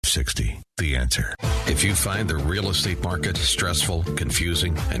60, The Answer. If you find the real estate market stressful,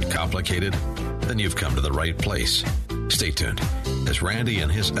 confusing, and complicated, then you've come to the right place. Stay tuned as Randy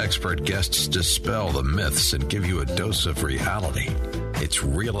and his expert guests dispel the myths and give you a dose of reality. It's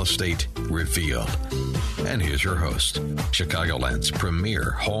Real Estate Revealed. And here's your host, Chicagoland's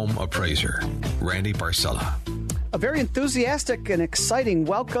premier home appraiser, Randy Barcella. A very enthusiastic and exciting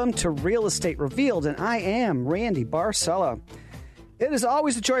welcome to Real Estate Revealed, and I am Randy Barcella. It is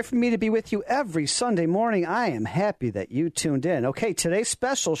always a joy for me to be with you every Sunday morning. I am happy that you tuned in. Okay, today's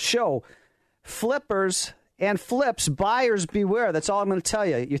special show, flippers and flips, buyers beware. That's all I'm going to tell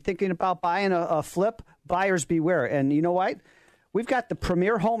you. You're thinking about buying a flip, buyers beware. And you know what? We've got the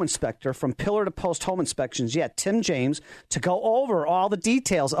premier home inspector from Pillar to Post Home Inspections, Tim James, to go over all the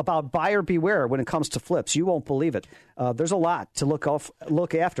details about buyer beware when it comes to flips. You won't believe it. There's a lot to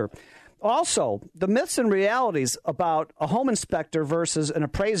look after. Also, the myths and realities about a home inspector versus an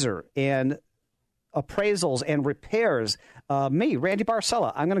appraiser and appraisals and repairs. Me, Randy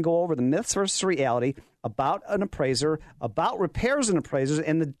Barcella, I'm going to go over the myths versus reality about an appraiser, about repairs and appraisers,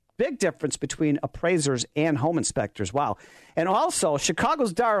 and the big difference between appraisers and home inspectors. Wow. And also,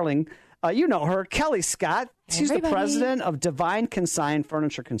 Chicago's darling, you know her, Kelly Scott. She's the president of Divine Consign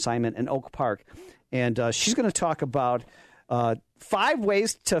Furniture Consignment in Oak Park. And she's going to talk about 5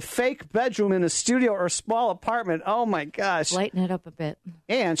 ways to fake bedroom in a studio or small apartment. Oh, my gosh. Lighten it up a bit.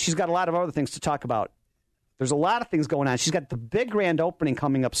 And she's got a lot of other things to talk about. There's a lot of things going on. She's got the big grand opening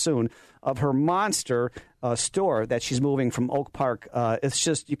coming up soon of her monster store that she's moving from Oak Park. It's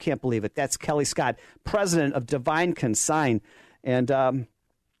just, you can't believe it. That's Kelly Scott, president of Divine Consign. And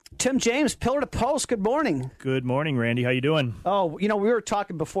Tim James, Pillar to Post, good morning. Good morning, Randy. How you doing? Oh, you know, we were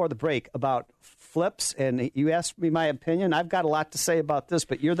talking before the break about flips, and you asked me my opinion. I've got a lot to say about this,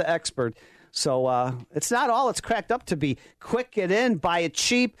 but you're the expert. So it's not all it's cracked up to be. Quick, get in, buy it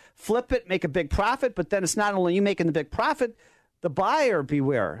cheap, flip it, make a big profit. But then it's not only you making the big profit, the buyer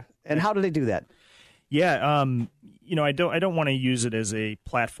beware. And how do they do that? Yeah, you know, I don't want to use it as a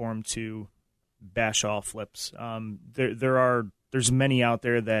platform to bash all flips. There's many out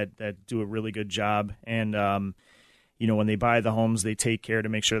there that do a really good job, and you know, when they buy the homes, they take care to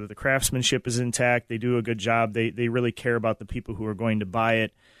make sure that the craftsmanship is intact. They do a good job. They really care about the people who are going to buy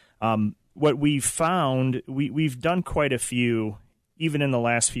it. What we've found, we've done quite a few, even in the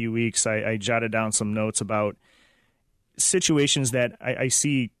last few weeks. I jotted down some notes about situations that I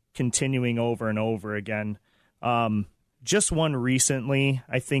see continuing over and over again. Just one recently,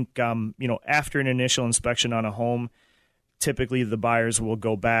 I think, you know, after an initial inspection on a home, typically the buyers will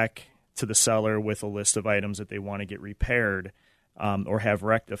go back to the seller with a list of items that they want to get repaired or have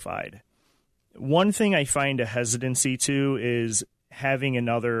rectified. One thing I find a hesitancy to is having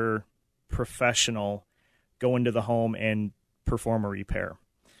another professional go into the home and perform a repair.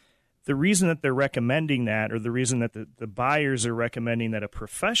 The reason that they're recommending that, or the reason that the buyers are recommending that a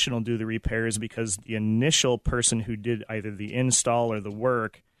professional do the repair, is because the initial person who did either the install or the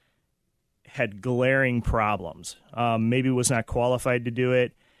work had glaring problems. Maybe was not qualified to do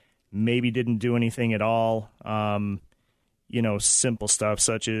it, maybe didn't do anything at all. You know, simple stuff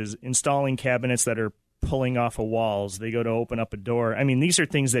such as installing cabinets that are pulling off of walls. They go to open up a door. I mean, these are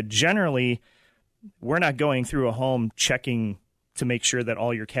things that generally we're not going through a home checking to make sure that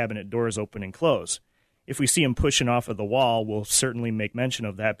all your cabinet doors open and close. If we see them pushing off of the wall, we'll certainly make mention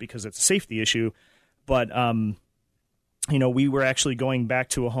of that because it's a safety issue. But, you know, we were actually going back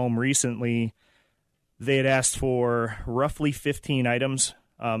to a home recently. They had asked for roughly 15 items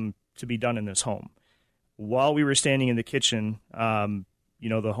to be done in this home. While we were standing in the kitchen, you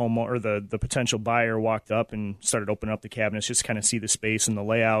know, the home or the potential buyer walked up and started opening up the cabinets just to kind of see the space and the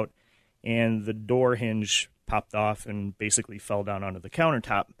layout, and the door hinge popped off and basically fell down onto the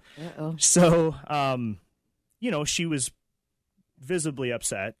countertop. Uh-oh. So, you know, she was visibly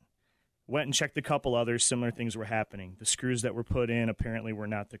upset, went and checked a couple others. Similar things were happening. The screws that were put in apparently were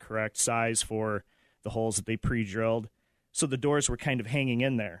not the correct size for the holes that they pre-drilled. So the doors were kind of hanging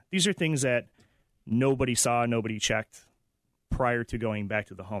in there. These are things that nobody saw, nobody checked prior to going back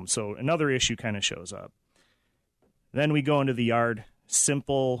to the home. So another issue kind of shows up. Then we go into the yard.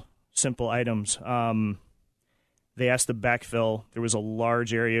 Simple items. They asked to backfill. There was a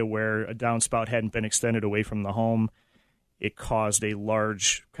large area where a downspout hadn't been extended away from the home. It caused a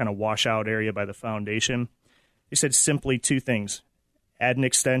large kind of washout area by the foundation. They said simply 2 things. Add an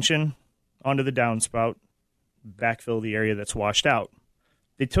extension onto the downspout, backfill the area that's washed out.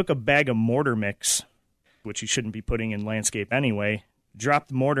 They took a bag of mortar mix, which you shouldn't be putting in landscape anyway, dropped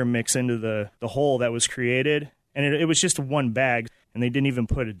the mortar mix into the hole that was created, and it was just one bag, and they didn't even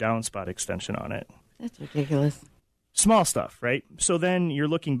put a downspout extension on it. That's ridiculous. Small stuff, right? So then you're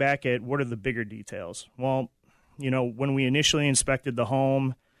looking back at what are the bigger details. Well, when we initially inspected the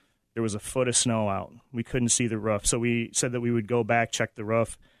home, there was a foot of snow out. We couldn't see the roof. So we said that we would go back, check the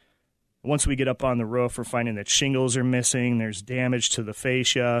roof. Once we get up on the roof, we're finding that shingles are missing. There's damage to the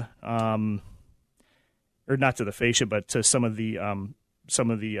fascia, or not to the fascia, but to some of the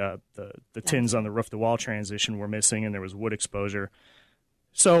tins on the roof, the wall transition were missing, and there was wood exposure.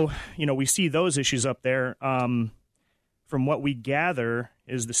 So, we see those issues up there. From what we gather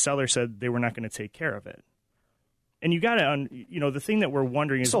is the seller said they were not going to take care of it. And you got to, the thing that we're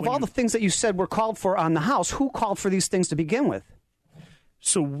wondering is... So of all the things that you said were called for on the house, who called for these things to begin with?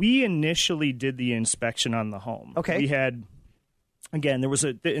 So we initially did the inspection on the home. Okay. We had, again, there was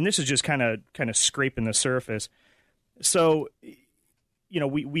and this is just kind of scraping the surface. So,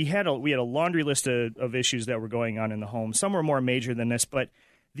 we had a laundry list of issues that were going on in the home. Some were more major than this, but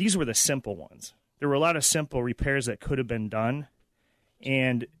these were the simple ones. There were a lot of simple repairs that could have been done,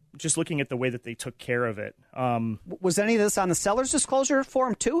 and just looking at the way that they took care of it. Was any of this on the seller's disclosure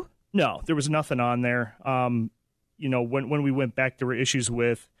form too? No, there was nothing on there. When we went back, there were issues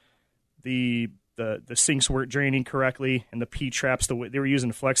with the sinks weren't draining correctly, and the P-traps, they were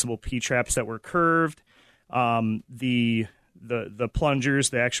using flexible P-traps that were curved. The plungers,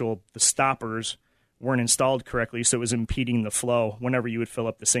 the stoppers weren't installed correctly, so it was impeding the flow. Whenever you would fill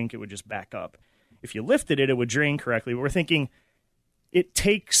up the sink, it would just back up. If you lifted it, it would drain correctly. But we're thinking it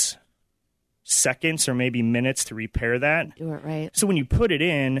takes seconds or maybe minutes to repair that. Do it right. So when you put it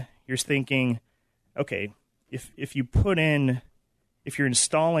in, you're thinking, okay, if you're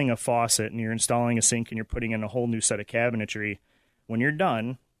installing a faucet and you're installing a sink and you're putting in a whole new set of cabinetry, when you're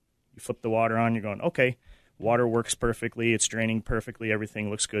done, you flip the water on, you're going, okay, water works perfectly, it's draining perfectly, everything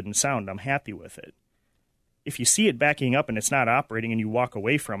looks good and sound, I'm happy with it. If you see it backing up and it's not operating and you walk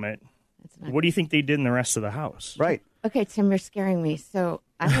away from it, what do you think they did in the rest of the house? Right. Okay, Tim, you're scaring me. So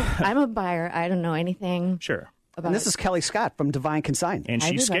I'm a buyer. I don't know anything. Sure. And this is Kelly Scott from Divine Consign. And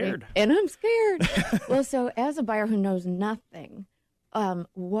she's scared. And I'm scared. Well, so as a buyer who knows nothing,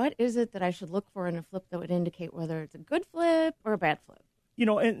 what is it that I should look for in a flip that would indicate whether it's a good flip or a bad flip?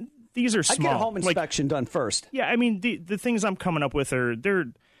 And these are small. I'd get a home inspection done first. Yeah, I mean, the things I'm coming up with are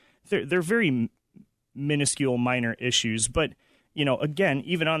they're very minuscule, minor issues. But, again,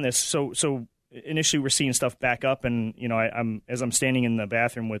 even on this, so initially we're seeing stuff back up, and, as I'm standing in the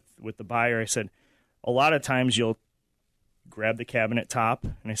bathroom with the buyer, I said, a lot of times you'll grab the cabinet top,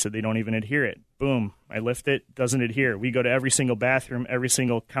 and I said, they don't even adhere it. Boom, I lift it, doesn't adhere. We go to every single bathroom, every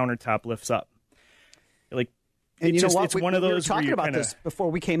single countertop lifts up. And it's what? It's one of those we were talking about this before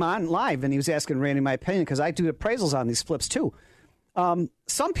we came on live, and he was asking Randy my opinion because I do appraisals on these flips too.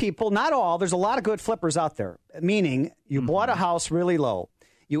 Some people, not all, there's a lot of good flippers out there, meaning you bought a house really low.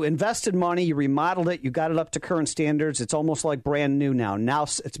 You invested money, you remodeled it, you got it up to current standards. It's almost like brand new now. Now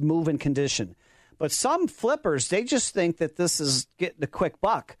it's move-in condition. But some flippers, they just think that this is getting a quick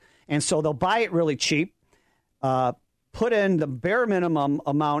buck. And so they'll buy it really cheap, put in the bare minimum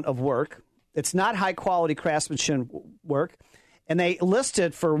amount of work. It's not high-quality craftsmanship work. And they list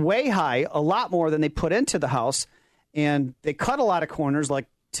it for way high, a lot more than they put into the house. And they cut a lot of corners, like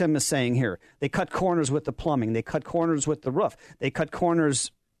Tim is saying here. They cut corners with the plumbing. They cut corners with the roof. They cut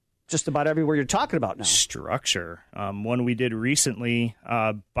corners just about everywhere you're talking about now. Structure. One we did recently,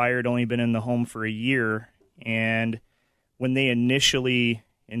 buyer had only been in the home for a year, and when they initially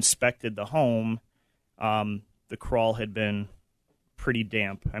inspected the home, the crawl had been pretty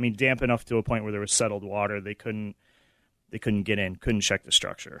damp. I mean, damp enough to a point where there was settled water. They couldn't get in, couldn't check the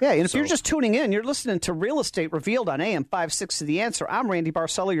structure. Yeah, and if you're just tuning in, you're listening to Real Estate Revealed on AM 560 The Answer. I'm Randy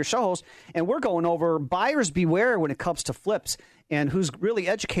Barcelo, your show host, and we're going over buyers beware when it comes to flips. And who's really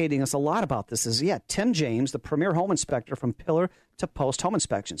educating us a lot about this is, Tim James, the premier home inspector from Pillar to Post Home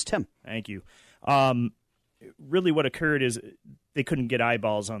Inspections. Tim. Thank you. Really what occurred is they couldn't get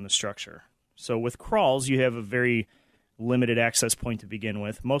eyeballs on the structure. So with crawls, you have a very limited access point to begin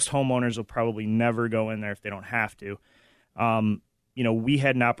with. Most homeowners will probably never go in there if they don't have to. We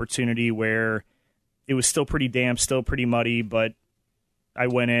had an opportunity where it was still pretty damp, still pretty muddy, but I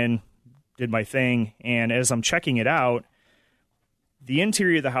went in, did my thing, and as I'm checking it out, the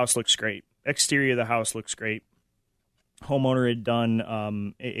interior of the house looks great. Exterior of the house looks great. Homeowner had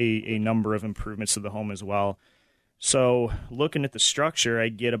done a number of improvements to the home as well. So looking at the structure, I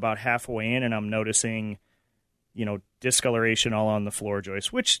get about halfway in, and I'm noticing, discoloration all on the floor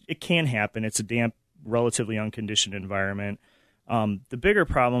joists, which it can happen. It's a damp, relatively unconditioned environment. The bigger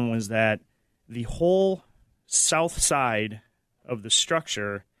problem was that the whole south side of the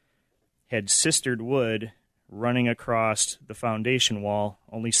structure had sistered wood running across the foundation wall,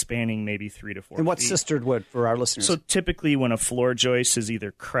 only spanning maybe 3 to 4 feet. And what's sistered wood for our listeners? So typically when a floor joist is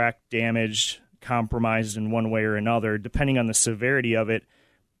either cracked, damaged, compromised in one way or another, depending on the severity of it,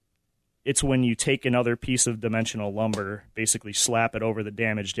 it's when you take another piece of dimensional lumber, basically slap it over the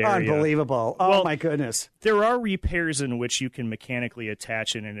damaged area. Unbelievable. Oh, Well, my goodness. There are repairs in which you can mechanically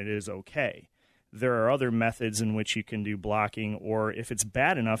attach it and it is okay. There are other methods in which you can do blocking, or if it's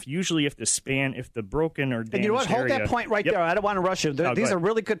bad enough, usually if the broken or damaged And you know what? Hold area, that point right Yep. there. I don't want to rush you. Go These ahead. are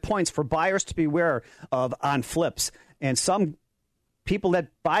really good points for buyers to be aware of on flips. And some people that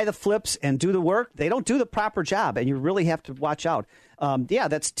buy the flips and do the work, they don't do the proper job, and you really have to watch out.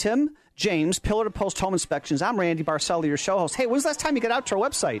 That's Tim James, Pillar to Post Home Inspections. I'm Randy Barcella, your show host. Hey, when's the last time you got out to our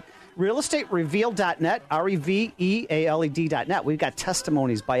website? realestaterevealed.net, REVEALED.net. We've got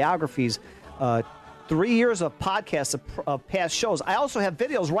testimonies, biographies, 3 years of podcasts of past shows. I also have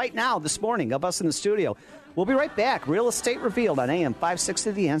videos right now this morning of us in the studio. We'll be right back. Real Estate Revealed on AM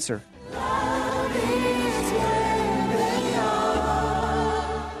 560 The Answer.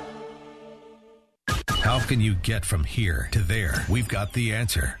 How can you get from here to there? We've got the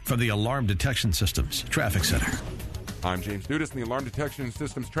answer from the Alarm Detection Systems Traffic Center. I'm James Nudis in the Alarm Detection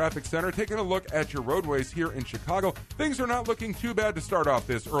Systems Traffic Center, taking a look at your roadways here in Chicago. Things are not looking too bad to start off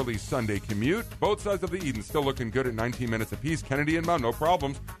this early Sunday commute. Both sides of the Eden still looking good at 19 minutes apiece. Kennedy inbound, no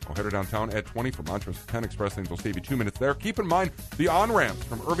problems. O'Hare downtown at 20 from Montrose to 10. Express lanes will save you 2 minutes there. Keep in mind, the on-ramps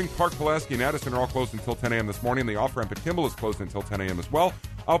from Irving Park, Pulaski, and Addison are all closed until 10 a.m. this morning. The off-ramp at Kimball is closed until 10 a.m. as well.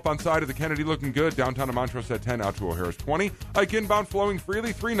 Outbound side of the Kennedy looking good. Downtown to Montrose at 10, out to O'Hare is 20. Ike inbound flowing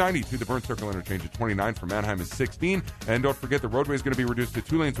freely, 390 to the Burn Circle interchange at 29. From Manheim is 16. And don't forget the roadway is going to be reduced to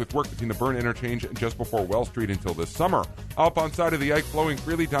 2 lanes with work between the Burn interchange just before Wells Street until this summer. Outbound side of the Ike flowing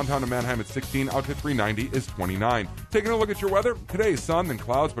freely. Downtown to Manheim at 16, out to 390 is 29. Taking a look at your weather. Today, sun and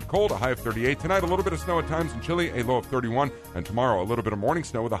clouds, but cold, a high of 38. Tonight, a little bit of snow at times and chilly, a low of 31. And tomorrow, a little bit of morning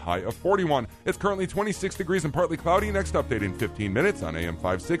snow with a high of 41. It's currently 26 degrees and partly cloudy. Next update in 15 minutes on AM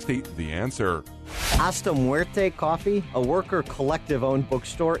 560, The Answer. Hasta Muerte Coffee, a worker collective-owned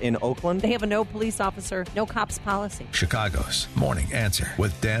bookstore in Oakland. They have a no police officer, no cops policy. Chicago's Morning Answer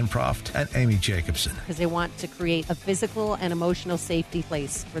with Dan Proft and Amy Jacobson. Because they want to create a physical and emotional safety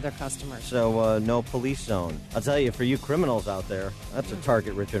place for their customers. So, no police zone. I'll tell you, for you criminals out there, that's a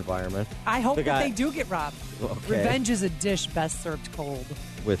target-rich environment. I hope that they do get robbed. Okay. Revenge is a dish best served cold.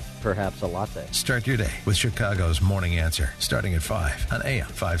 With perhaps a latte. Start your day with Chicago's Morning Answer, starting at 5 on AM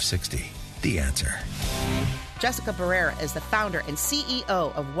 560. The Answer. Jessica Barrera is the founder and CEO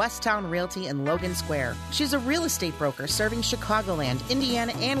of Westtown Realty in Logan Square. She's a real estate broker serving Chicagoland,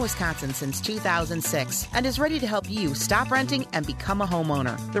 Indiana, and Wisconsin since 2006 and is ready to help you stop renting and become a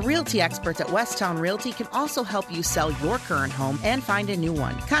homeowner. The realty experts at Westtown Realty can also help you sell your current home and find a new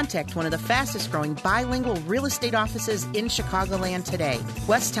one. Contact one of the fastest growing bilingual real estate offices in Chicagoland today.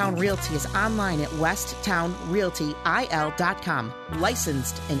 Westtown Realty is online at westtownrealtyil.com.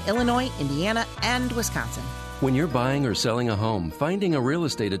 Licensed in Illinois, Indiana, and Wisconsin. When you're buying or selling a home, finding a real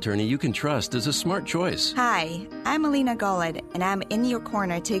estate attorney you can trust is a smart choice. Hi, I'm Alina Golod, and I'm in your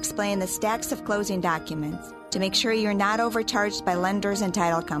corner to explain the stacks of closing documents, to make sure you're not overcharged by lenders and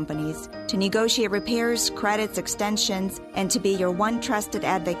title companies, to negotiate repairs, credits, extensions, and to be your one trusted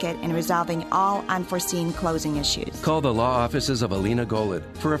advocate in resolving all unforeseen closing issues. Call the law offices of Alina Golod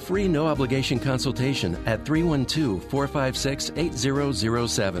for a free no-obligation consultation at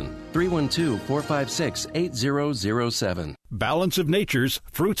 312-456-8007. 312-456-8007. Balance of Nature's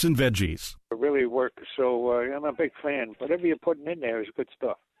fruits and veggies. It really works, so I'm a big fan. Whatever you're putting in there is good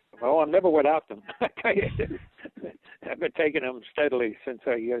stuff. Well, I'm never without them. I've been taking them steadily since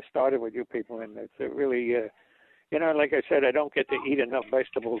I started with you people, and it's really, like I said, I don't get to eat enough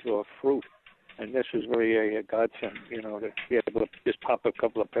vegetables or fruit, and this is really a godsend, to be able to just pop a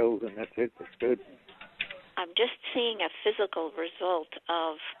couple of pills, and that's it. It's good. I'm just seeing a physical result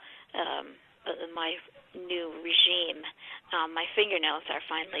of my new regime. My fingernails are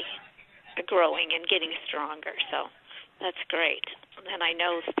finally growing and getting stronger, so that's great. And I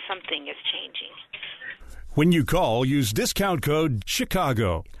know that something is changing. When you call, use discount code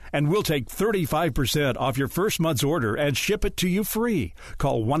CHICAGO, and we'll take 35% off your first month's order and ship it to you free.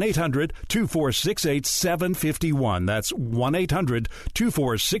 Call 1-800-246-8751. That's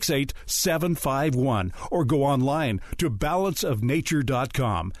 1-800-246-8751. Or go online to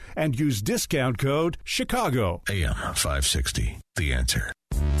balanceofnature.com and use discount code CHICAGO. AM 560, The Answer.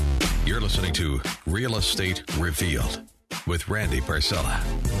 You're listening to Real Estate Revealed with Randy Barcella.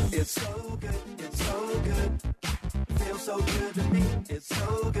 It's so good, it's so good. Feels so good to me. It's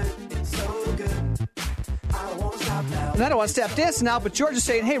so good, it's so good. I won't stop now. And I don't want to stop dancing now, but George is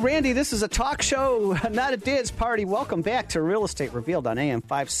saying, hey, Randy, this is a talk show, not a dance party. Welcome back to Real Estate Revealed on AM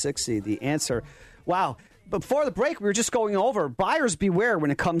 560, The Answer. Wow. Before the break, we were just going over buyers beware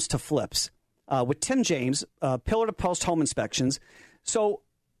when it comes to flips with Tim James, pillar-to-post home inspections. So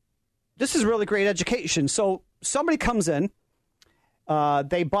this is really great education. So somebody comes in.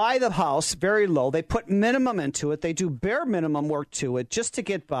 They buy the house very low. They put minimum into it. They do bare minimum work to it just to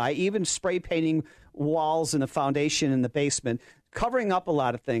get by, even spray painting walls and the foundation in the basement, covering up a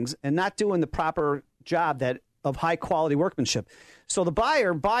lot of things and not doing the proper job of high quality workmanship. So the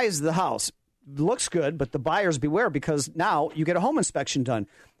buyer buys the house. Looks good, but the buyers beware because now you get a home inspection done.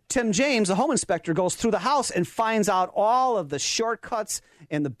 Tim James, the home inspector, goes through the house and finds out all of the shortcuts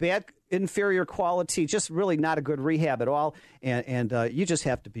and the bad inferior quality, just really not a good rehab at all. And you just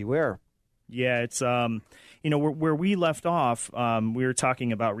have to beware. Yeah, it's where we left off. We were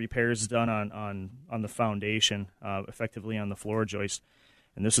talking about repairs done on the foundation, effectively on the floor joist,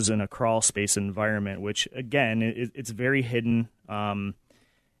 and this is in a crawl space environment, which again it's very hidden.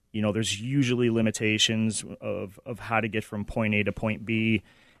 There's usually limitations of how to get from point A to point B,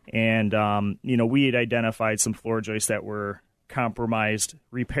 and we had identified some floor joists that were compromised,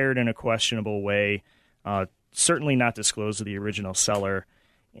 repaired in a questionable way, certainly not disclosed to the original seller.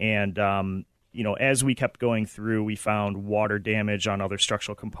 And, as we kept going through, we found water damage on other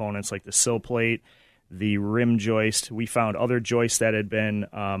structural components like the sill plate, the rim joist. We found other joists that had been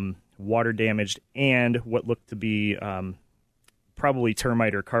water damaged and what looked to be probably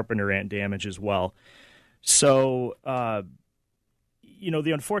termite or carpenter ant damage as well. So, the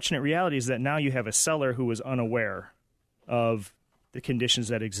unfortunate reality is that now you have a seller who was unaware of the conditions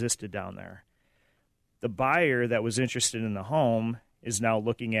that existed down there. The buyer that was interested in the home is now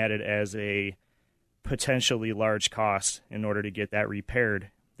looking at it as a potentially large cost in order to get that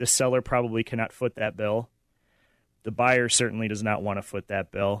repaired. The seller probably cannot foot that bill. The buyer certainly does not want to foot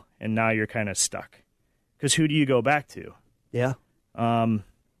that bill, and now you're kind of stuck. Because who do you go back to? Yeah.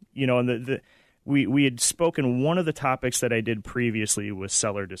 We had spoken, one of the topics that I did previously was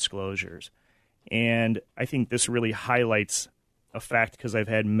seller disclosures. And I think this really highlights a fact because I've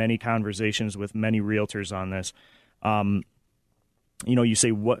had many conversations with many realtors on this. You say,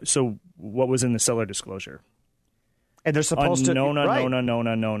 what was in the seller disclosure? And they're supposed to...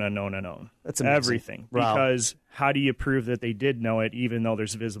 Unknown. That's amazing. Everything. Wow. Because how do you prove that they did know it even though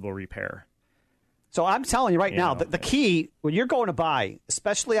there's visible repair? So I'm telling you right now, the key, when you're going to buy,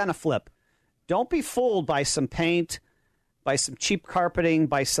 especially on a flip, don't be fooled by some paint, by some cheap carpeting,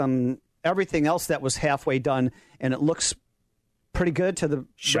 by some everything else that was halfway done, and it looks pretty good to the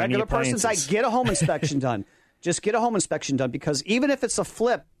regular person's eye. Get a home inspection done. Just get a home inspection done, because even if it's a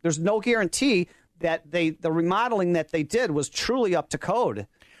flip, there's no guarantee that the remodeling that they did was truly up to code.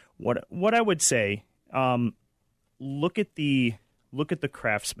 What I would say, look at the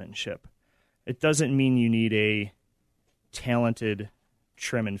craftsmanship. It doesn't mean you need a talented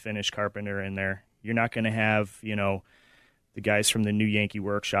trim and finish carpenter in there. You're not going to have, the guys from the New Yankee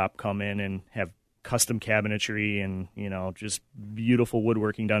Workshop come in and have custom cabinetry and, just beautiful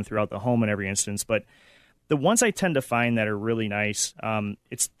woodworking done throughout the home in every instance. But the ones I tend to find that are really nice,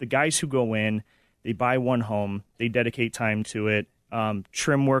 it's the guys who go in, they buy one home, they dedicate time to it.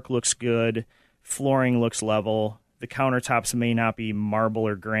 Trim work looks good, flooring looks level. The countertops may not be marble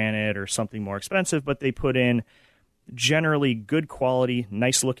or granite or something more expensive, but they put in generally good quality,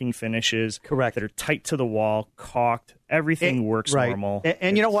 nice-looking finishes. Correct. That are tight to the wall, caulked. Everything works normal.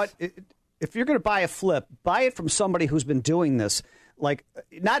 And you know what? If you're going to buy a flip, buy it from somebody who's been doing this. Like,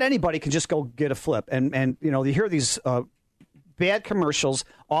 not anybody can just go get a flip. And you hear these bad commercials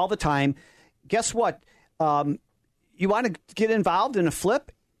all the time. Guess what? You want to get involved in a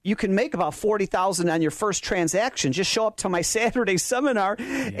flip? You can make about $40,000 on your first transaction. Just show up to my Saturday seminar,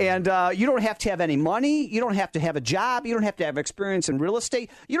 and you don't have to have any money. You don't have to have a job. You don't have to have experience in real estate.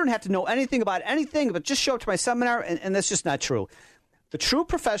 You don't have to know anything about anything, but just show up to my seminar, and that's just not true. The true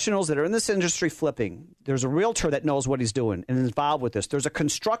professionals that are in this industry flipping, there's a realtor that knows what he's doing and is involved with this. There's a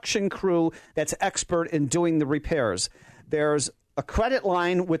construction crew that's expert in doing the repairs. There's a credit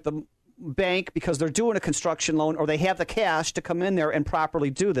line with the bank because they're doing a construction loan, or they have the cash to come in there and properly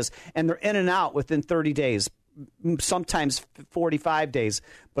do this, and they're in and out within 30 days, sometimes 45 days,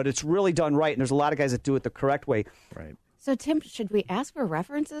 but it's really done right, and there's a lot of guys that do it the correct way. Right. So, Tim, should we ask for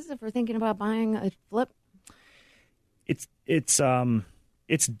references if we're thinking about buying a flip? It's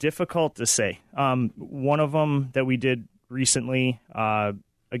difficult to say. One of them that we did recently,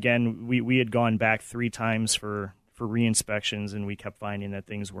 again, we had gone back 3 times for re-inspections, and we kept finding that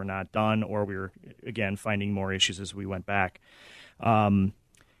things were not done, or we were, again, finding more issues as we went back. I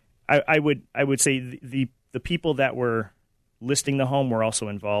would say the the people that were listing the home were also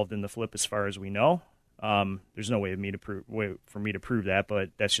involved in the flip, as far as we know. There's no way for me to prove that, but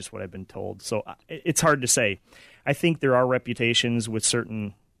that's just what I've been told. So it's hard to say. I think there are reputations with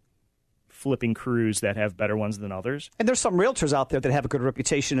certain flipping crews that have better ones than others. And there's some realtors out there that have a good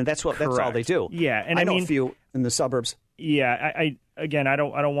reputation, and that's all they do. Yeah, and I know a few in the suburbs. Yeah, I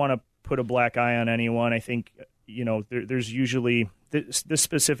don't want to put a black eye on anyone. I think there's usually this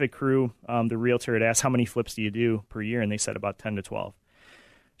specific crew. The realtor had asked, how many flips do you do per year, and they said about 10 to 12.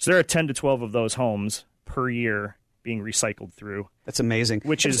 So there are 10 to 12 of those homes per year being recycled through. That's amazing.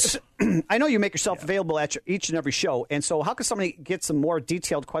 Which is, I know you make yourself available at each and every show, and so how can somebody get some more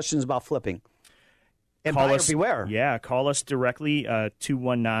detailed questions about flipping? And buyer beware. Yeah, call us directly,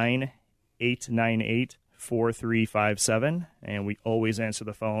 219-898-4357, and we always answer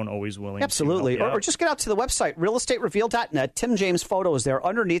the phone, always willing Absolutely. to help you out. Or just get out to the website, realestatereveal.net. Tim James' photo is there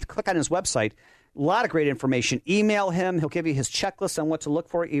underneath. Click on his website. A lot of great information. Email him. He'll give you his checklist on what to look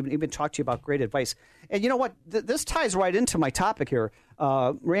for, even talk to you about great advice. And you know what? This ties right into my topic here.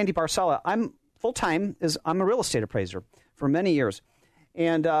 Randy Barcella, I'm full-time. I'm a real estate appraiser for many years.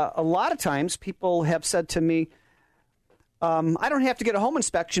 And a lot of times people have said to me, I don't have to get a home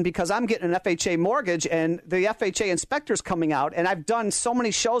inspection because I'm getting an FHA mortgage and the FHA inspector's coming out. And I've done so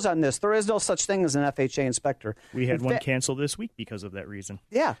many shows on this. There is no such thing as an FHA inspector. We had one canceled this week because of that reason.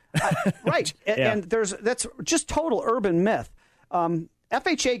 Yeah, right. And that's just total urban myth.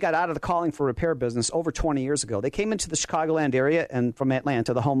 FHA got out of the calling for repair business over 20 years ago. They came into the Chicagoland area and from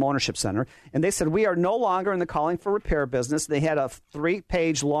Atlanta, the Home Ownership Center, and they said, we are no longer in the calling for repair business. They had a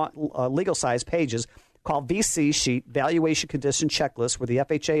 3-page legal-size pages called VC sheet, Valuation Condition Checklist, where the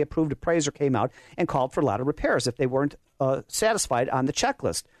FHA-approved appraiser came out and called for a lot of repairs if they weren't satisfied on the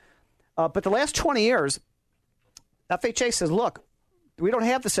checklist. But the last 20 years, FHA says, look, we don't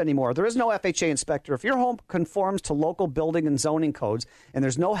have this anymore. There is no FHA inspector. If your home conforms to local building and zoning codes and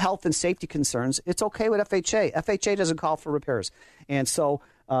there's no health and safety concerns, it's okay with FHA. FHA doesn't call for repairs. And so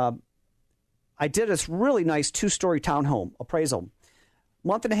I did this really nice 2-story townhome appraisal.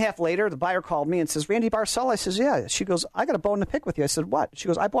 Month and a half later, the buyer called me and says, Randy Barcella. I says, yeah. She goes, I got a bone to pick with you. I said, what? She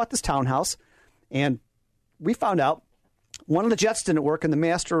goes, I bought this townhouse, and we found out one of the jets didn't work in the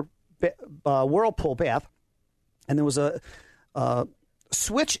master whirlpool bath, and there was a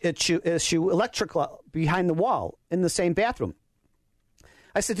switch issue electrical behind the wall in the same bathroom.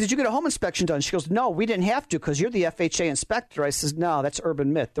 I said, did you get a home inspection done? She goes, no, we didn't have to because you're the FHA inspector. I says, no, that's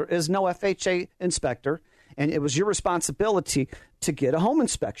urban myth. There is no FHA inspector. And it was your responsibility to get a home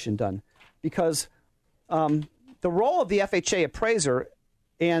inspection done because the role of the FHA appraiser,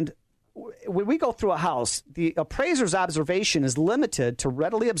 and when we go through a house, the appraiser's observation is limited to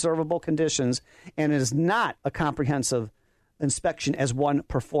readily observable conditions and it is not a comprehensive inspection as one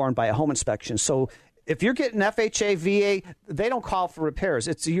performed by a home inspection. So if you're getting FHA, VA, they don't call for repairs.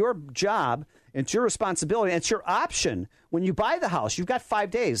 It's your job. It's your responsibility. And it's your option. When you buy the house, you've got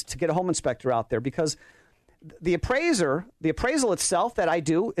 5 days to get a home inspector out there because the appraisal itself that I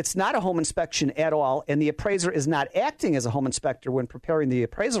do, it's not a home inspection at all, and the appraiser is not acting as a home inspector when preparing the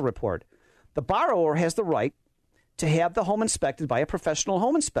appraisal report. The borrower has the right to have the home inspected by a professional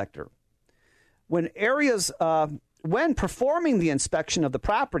home inspector. When performing the inspection of the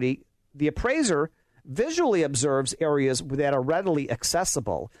property, the appraiser visually observes areas that are readily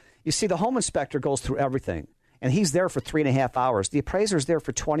accessible. You see, the home inspector goes through everything, and he's there for 3.5 hours. The appraiser is there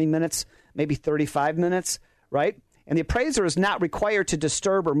for 20 minutes, maybe 35 minutes. Right? And the appraiser is not required to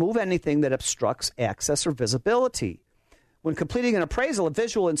disturb or move anything that obstructs access or visibility. When completing an appraisal, a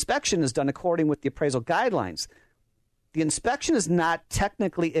visual inspection is done according with the appraisal guidelines. The inspection is not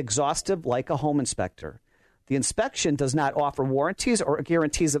technically exhaustive like a home inspector. The inspection does not offer warranties or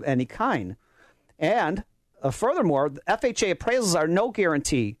guarantees of any kind. And furthermore, the FHA appraisals are no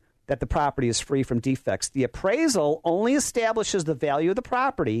guarantee that the property is free from defects. The appraisal only establishes the value of the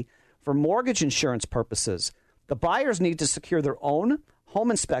property for mortgage insurance purposes. The buyers need to secure their own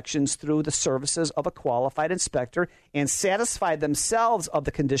home inspections through the services of a qualified inspector and satisfy themselves of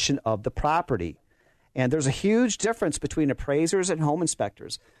the condition of the property. And there's a huge difference between appraisers and home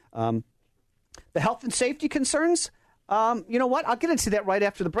inspectors. The health and safety concerns, you know what? I'll get into that right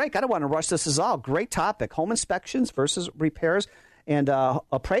after the break. I don't want to rush this. This is all great topic. Home inspections versus repairs and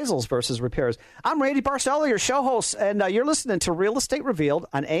appraisals versus repairs. I'm Randy Barcella, your show host, and you're listening to Real Estate Revealed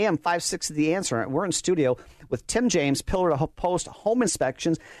on AM 560 The Answer. We're in studio with Tim James, Pillar to Post Home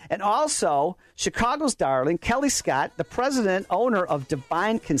Inspections, and also Chicago's darling, Kelly Scott, the president, owner of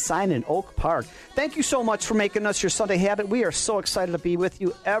Divine Consign in Oak Park. Thank you so much for making us your Sunday habit. We are so excited to be with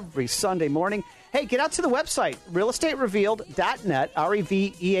you every Sunday morning. Hey, get out to the website, realestaterevealed.net,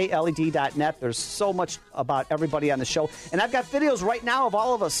 REVEALED.net. There's so much about everybody on the show. And I've got videos right now of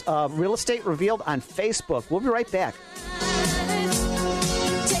all of us, Real Estate Revealed on Facebook. We'll be right back.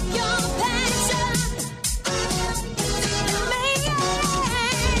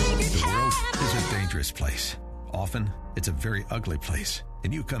 The world is a dangerous place. Often, it's a very ugly place.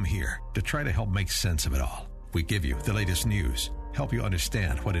 And you come here to try to help make sense of it all. We give you the latest news, help you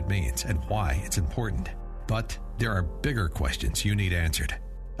understand what it means and why it's important. But there are bigger questions you need answered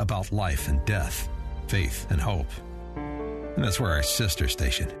about life and death, faith and hope. And that's where our sister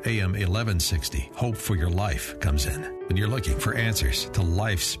station, AM 1160, Hope for Your Life, comes in. When you're looking for answers to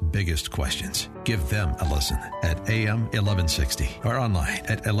life's biggest questions, give them a listen at AM 1160 or online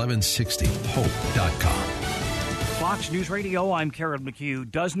at 1160hope.com. Fox News Radio, I'm Karen McHugh.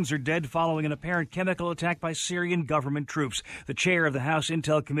 Dozens are dead following an apparent chemical attack by Syrian government troops. The chair of the House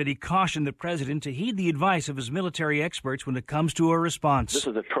Intel Committee cautioned the president to heed the advice of his military experts when it comes to a response. This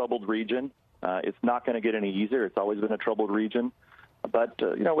is a troubled region. It's not going to get any easier. It's always been a troubled region. But,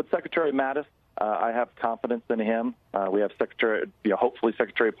 with Secretary Mattis, I have confidence in him. We have hopefully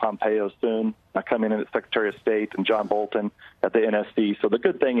Secretary Pompeo soon coming in as Secretary of State and John Bolton at the NSC. So the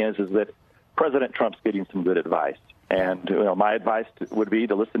good thing is that President Trump's getting some good advice. And my advice would be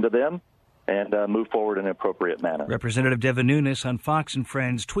to listen to them and move forward in an appropriate manner. Representative Devin Nunes on Fox and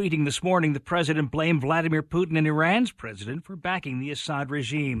Friends tweeting this morning the president blamed Vladimir Putin and Iran's president for backing the Assad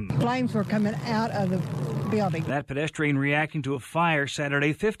regime. Flames were coming out of the building. That pedestrian reacting to a fire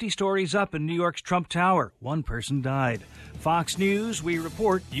Saturday, 50 stories up in New York's Trump Tower. One person died. Fox News, we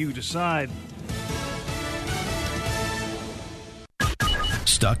report, you decide.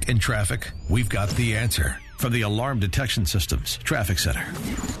 Stuck in traffic? We've got the answer from the Alarm Detection Systems Traffic Center.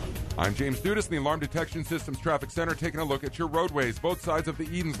 I'm James Dudas in the Alarm Detection Systems Traffic Center, taking a look at your roadways. Both sides of the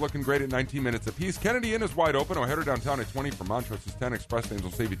Edens looking great at 19 minutes apiece. Kennedy Inn is wide open. O'Hare downtown at 20 for Montrose is 10. Express lanes will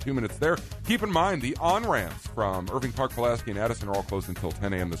save you 2 minutes there. Keep in mind, the on-ramps from Irving Park, Pulaski, and Addison are all closed until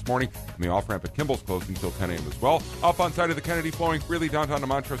 10 a.m. this morning, and the off-ramp at Kimball's closed until 10 a.m. as well. Up on side of the Kennedy flowing freely downtown to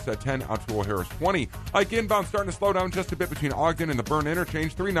Montrose at 10, out to O'Hare is 20. Ike inbound starting to slow down just a bit between Ogden and the Byrne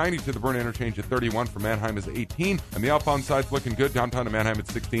Interchange. 390 to the Byrne Interchange at 31 for Manheim is 18, and the outbound side's looking good downtown to Manheim at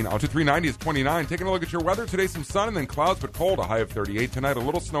 16. Out to 390 is 29. Taking a look at your weather. Today, some sun and then clouds, but cold, a high of 38. Tonight, a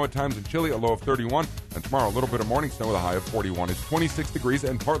little snow at times and chilly, a low of 31. And tomorrow, a little bit of morning snow with a high of 41. It's 26 degrees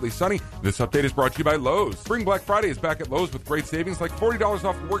and partly sunny. This update is brought to you by Lowe's. Spring Black Friday is back at Lowe's with great savings, like $40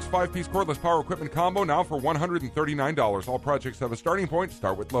 off the Works 5-piece cordless power equipment combo, now for $139. All projects have a starting point.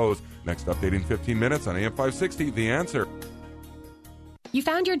 Start with Lowe's. Next update in 15 minutes on AM 560, The Answer. You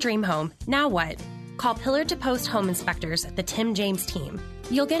found your dream home. Now what? Call Pillar to Post Home Inspectors, the Tim James team.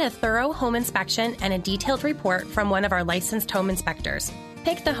 You'll get a thorough home inspection and a detailed report from one of our licensed home inspectors.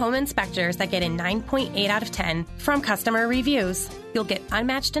 Pick the home inspectors that get a 9.8 out of 10 from customer reviews. You'll get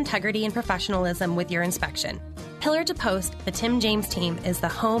unmatched integrity and professionalism with your inspection. Pillar to Post, the Tim James team is the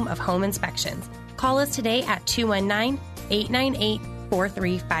home of home inspections. Call us today at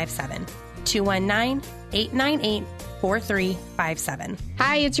 219-898-4357. 219-898-4357.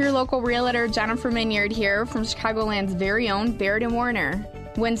 Hi, it's your local realtor, Jennifer Minyard here from Chicagoland's very own Baird & Warner.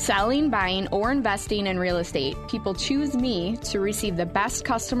 When selling, buying, or investing in real estate, people choose me to receive the best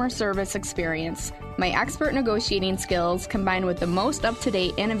customer service experience. My expert negotiating skills, combined with the most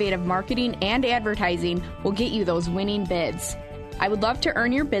up-to-date innovative marketing and advertising, will get you those winning bids. I would love to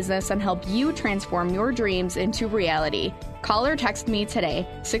earn your business and help you transform your dreams into reality. Call or text me today,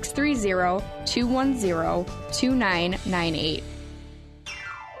 630-210-2998.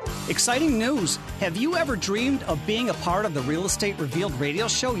 Exciting news! Have you ever dreamed of being a part of the Real Estate Revealed radio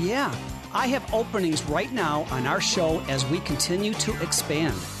show? Yeah, I have openings right now on our show as we continue to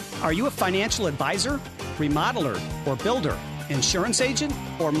expand. Are you a financial advisor, remodeler, or builder, insurance agent,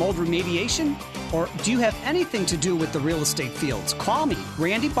 or mold remediation? Or do you have anything to do with the real estate fields? Call me,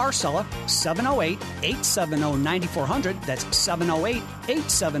 Randy Barcella, 708-870-9400. That's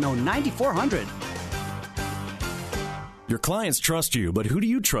 708-870-9400. Your clients trust you, but who do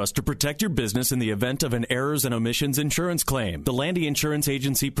you trust to protect your business in the event of an errors and omissions insurance claim? The Landy Insurance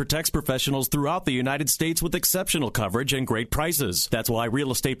Agency protects professionals throughout the United States with exceptional coverage and great prices. That's why real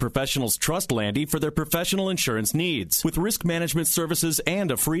estate professionals trust Landy for their professional insurance needs. With risk management services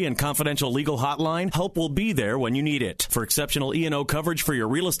and a free and confidential legal hotline, help will be there when you need it. For exceptional E&O coverage for your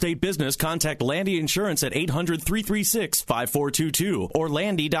real estate business, contact Landy Insurance at 800-336-5422 or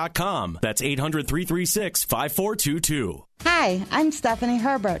landy.com. That's 800-336-5422. Hi, I'm Stephanie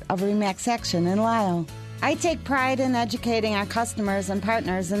Herbert of RE/MAX Action in Lisle. I take pride in educating our customers and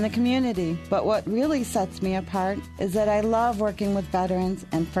partners in the community, but what really sets me apart is that I love working with veterans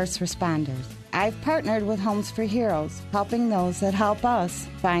and first responders. I've partnered with Homes for Heroes, helping those that help us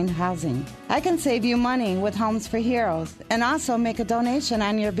find housing. I can save you money with Homes for Heroes and also make a donation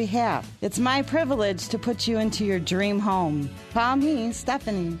on your behalf. It's my privilege to put you into your dream home. Call me,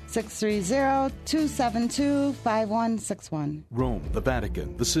 Stephanie, 630-272-5161. Rome, the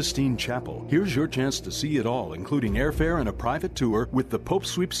Vatican, the Sistine Chapel. Here's your chance to see it all, including airfare and a private tour with the Pope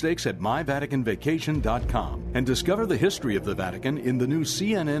Sweepstakes at myvaticanvacation.com. And discover the history of the Vatican in the new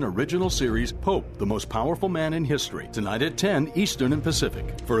CNN original series, Pope, the Most Powerful Man in History, tonight at 10 Eastern and Pacific.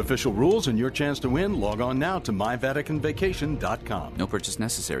 For official rules and your chance to win, log on now to myvaticanvacation.com. No purchase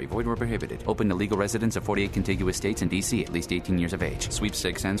necessary. Void where prohibited. Open to legal residents of 48 contiguous states and D.C. at least 18 years of age.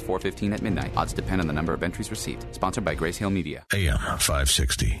 Sweepstakes ends 4/15 at midnight. Odds depend on the number of entries received. Sponsored by Grace Hill Media. AM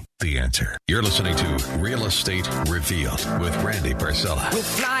 560. The Answer. You're listening to Real Estate Revealed with Randy Barcella. We're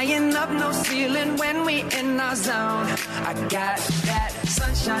flying up no ceiling when we in our zone. I got that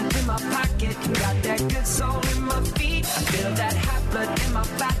sunshine in my pocket, got that good soul in my feet. I feel that hot blood in my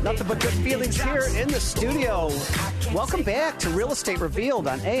body. Nothing but good feelings here in the studio. Welcome back to Real Estate Revealed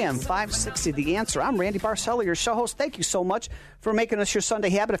on AM 560 The Answer. I'm Randy Barcella, your show host. Thank you so much for making us your Sunday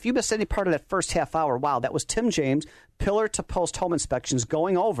habit. If you missed any part of that first half hour, wow, that was Tim James, Pillar to Post Home Inspections,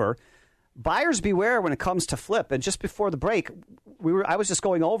 going over buyers beware when it comes to flip. And just before the break, I was just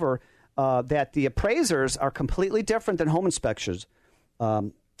going over that the appraisers are completely different than home inspectors.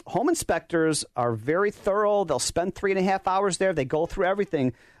 Home inspectors are very thorough. They'll spend 3.5 hours there. They go through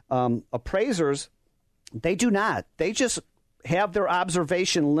everything. Appraisers, they do not. They just have their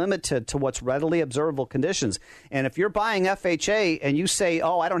observation limited to what's readily observable conditions. And if you're buying FHA and you say,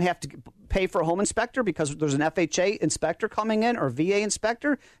 oh, I don't have to pay for a home inspector because there's an FHA inspector coming in or VA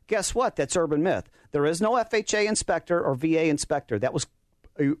inspector, guess what? That's urban myth. There is no FHA inspector or VA inspector. That was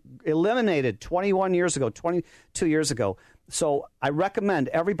eliminated 22 years ago. So I recommend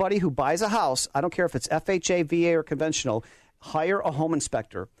everybody who buys a house, I don't care if it's FHA, VA, or conventional, hire a home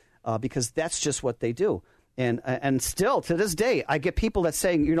inspector because that's just what they do. And still, to this day, I get people that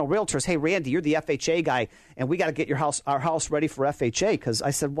saying, realtors, hey, Randy, you're the FHA guy, and we got to get our house ready for FHA. Because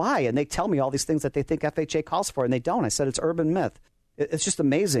I said, why? And they tell me all these things that they think FHA calls for, and they don't. I said, it's urban myth. It's just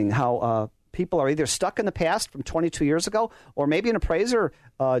amazing how people are either stuck in the past from 22 years ago, or maybe an appraiser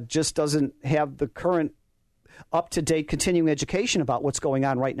just doesn't have the current up-to-date continuing education about what's going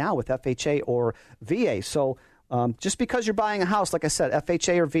on right now with FHA or VA. So just because you're buying a house, like I said,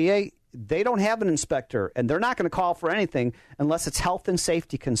 FHA or VA, they don't have an inspector, and they're not going to call for anything unless it's health and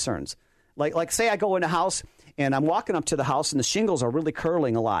safety concerns. Like say I go in a house, and I'm walking up to the house, and the shingles are really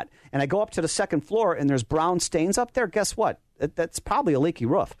curling a lot. And I go up to the second floor, and there's brown stains up there. Guess what? That's probably a leaky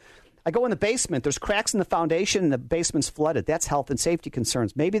roof. I go in the basement. There's cracks in the foundation, and the basement's flooded. That's health and safety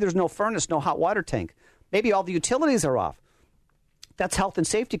concerns. Maybe there's no furnace, no hot water tank. Maybe all the utilities are off. That's health and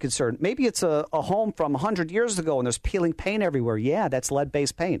safety concern. Maybe it's a home from 100 years ago and there's peeling paint everywhere. Yeah, that's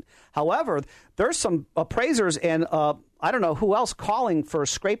lead-based paint. However, there's some appraisers and I don't know who else calling for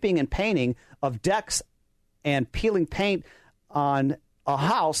scraping and painting of decks and peeling paint on a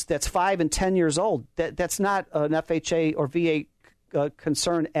house that's 5 and 10 years old. That's not an FHA or VA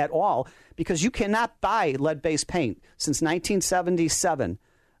concern at all because you cannot buy lead-based paint since 1977.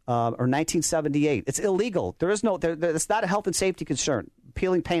 Or 1978. It's illegal. It's not a health and safety concern,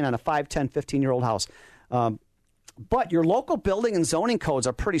 peeling paint on a 5, 10, 15-year-old house. But your local building and zoning codes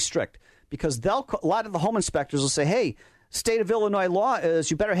are pretty strict because a lot of the home inspectors will say, hey, state of Illinois law is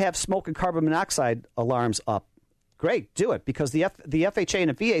you better have smoke and carbon monoxide alarms up. Great, do it because the FHA and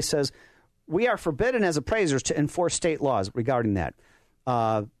the VA says we are forbidden as appraisers to enforce state laws regarding that.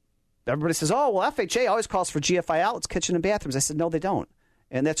 Everybody says, oh, well, FHA always calls for GFI outlets, kitchen and bathrooms. I said, no, they don't.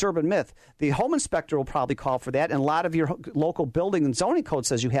 And that's urban myth. The home inspector will probably call for that, and a lot of your local building and zoning code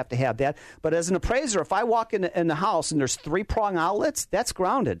says you have to have that. But as an appraiser, if I walk in the house and there's 3-prong outlets, that's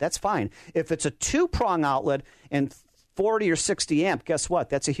grounded. That's fine. If it's a 2-prong outlet and 40 or 60 amp, guess what?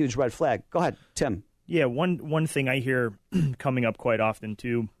 That's a huge red flag. Go ahead, Tim. Yeah, one thing I hear coming up quite often,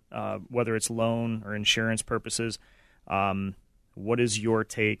 too, whether it's loan or insurance purposes, what is your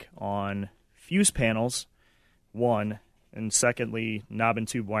take on fuse panels, one, and secondly, knob and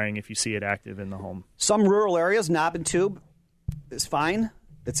tube wiring if you see it active in the home? Some rural areas, knob and tube is fine.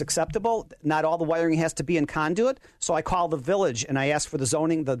 It's acceptable. Not all the wiring has to be in conduit. So I call the village and I ask for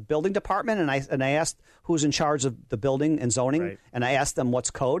the building department, and I ask who's in charge of the building and zoning, right. And I ask them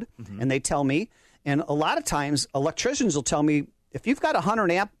what's code, and they tell me. And a lot of times, electricians will tell me, if you've got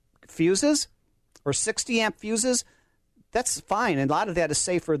 100 amp fuses or 60 amp fuses, that's fine. And a lot of that is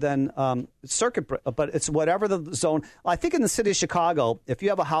safer than circuit, but it's whatever the zone. I think in the city of Chicago, if you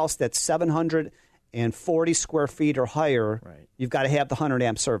have a house that's 740 square feet or higher, right, you've got to have the 100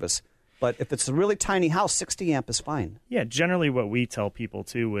 amp service. But if it's a really tiny house, 60 amp is fine. Yeah, generally what we tell people,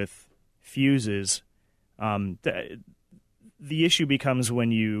 too, with fuses, the issue becomes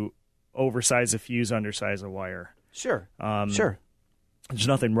when you oversize a fuse, undersize a wire. Sure, sure. There's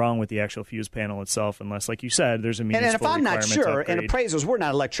nothing wrong with the actual fuse panel itself unless, like you said, there's a municipal and if I'm not requirement to sure, upgrade. and appraisers, we're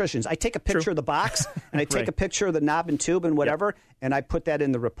not electricians, I take a picture of the box, and I take Right. a picture of the knob and tube and whatever, and I put that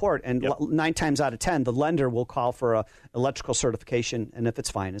in the report. And 9 times out of 10, the lender will call for a electrical certification, and if it's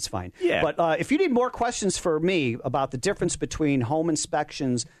fine, it's fine. Yeah. But if you need more questions for me about the difference between home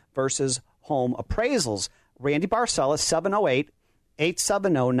inspections versus home appraisals, Randy Barcella,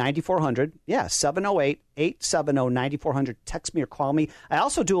 708-870-9400. Yeah, 708-870-9400. Text me or call me. I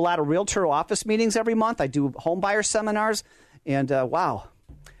also do a lot of realtor office meetings every month. I do home buyer seminars. And wow.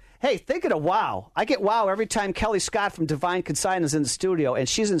 Hey, thinking of wow. I get wow every time Kelly Scott from Divine Consign is in the studio. And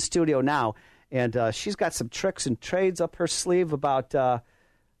she's in the studio now. And she's got some tricks and trades up her sleeve about how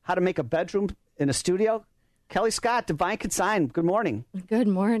to make a bedroom in a studio. Kelly Scott, Divine Consign. Good morning. Good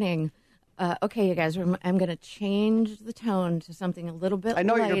morning. Okay, you guys, I'm going to change the tone to something a little bit I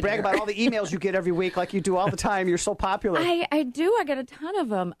know lighter. you're going to brag about all the emails you get every week like you do all the time. You're so popular. I do. I get a ton of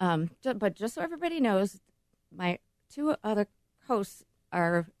them. But just so everybody knows, my two other hosts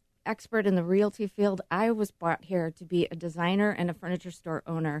are expert in the realty field. I was brought here to be a designer and a furniture store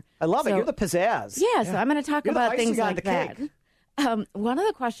owner. I love it. You're the pizzazz. Yeah, so I'm going to talk You're the about icing things on like the that. cake. One of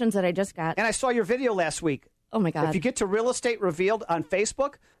the questions that I just got. And I saw your video last week. Oh, my God. If you get to Real Estate Revealed on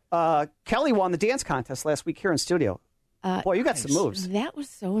Facebook, Kelly won the dance contest last week here in studio. Boy, you got some moves. That was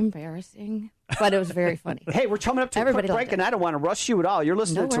so embarrassing, but it was very funny. Hey, we're coming up to a quick break, and I don't want to rush you at all. You're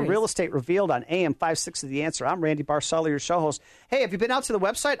listening to worries. Real Estate Revealed on AM 560 The Answer. I'm Randy Barcella, your show host. Hey, have you been out to the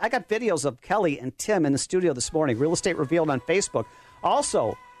website? I got videos of Kelly and Tim in the studio this morning. Real Estate Revealed on Facebook.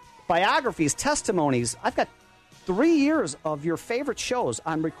 Also, biographies, testimonies. I've got 3 years of your favorite shows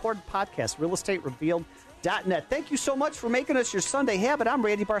on recorded podcasts, realestaterevealed.net. Thank you so much for making us your Sunday habit. I'm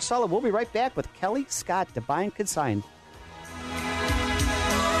Randy Barcella. We'll be right back with Kelly Scott, Divine Consign.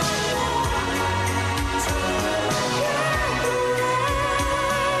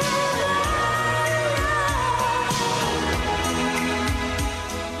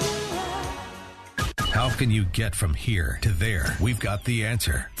 How can you get from here to there? We've got the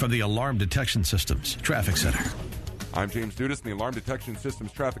answer from the Alarm Detection Systems Traffic Center. I'm James Dudas in the Alarm Detection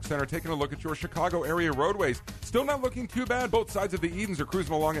Systems Traffic Center, taking a look at your Chicago area roadways. Still not looking too bad. Both sides of the Edens are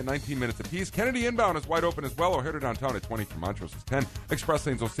cruising along at 19 minutes apiece. Kennedy inbound is wide open as well. O'Hare to downtown at 20 from Montrose is 10. Express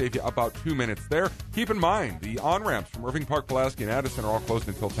lanes will save you about 2 minutes there. Keep in mind, the on-ramps from Irving Park, Pulaski, and Addison are all closed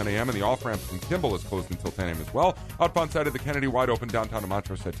until 10 a.m., and the off-ramps from Kimball is closed until 10 a.m. as well. Outbound side of the Kennedy wide open downtown to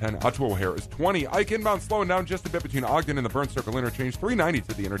Montrose at 10. Out to O'Hare is 20. Ike inbound slowing down just a bit between Ogden and the Burn Circle interchange. 390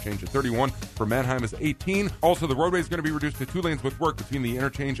 to the interchange at 31. For Manheim is 18. Also, the roadway is going to be reduced to 2 lanes with work between the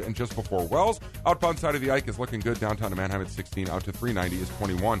interchange and just before Wells. Outbound side of the Ike is looking good. Downtown to Manheim at 16. Out to 390 is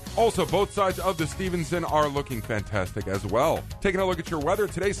 21. Also, both sides of the Stevenson are looking fantastic as well. Taking a look at your weather.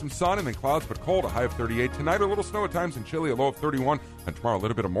 Today, some sun and then clouds, but cold. A high of 38. Tonight, a little snow at times and chilly. A low of 31. And tomorrow, a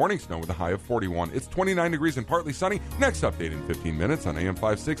little bit of morning snow with a high of 41. It's 29 degrees and partly sunny. Next update in 15 minutes on AM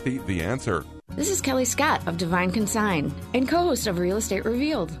 560, The Answer. This is Kelly Scott of Divine Consign and co-host of Real Estate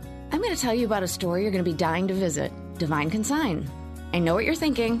Revealed. I'm going to tell you about a store you're going to be dying to visit, Divine Consign. I know what you're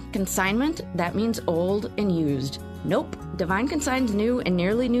thinking. Consignment, that means old and used. Nope. Divine Consign's new and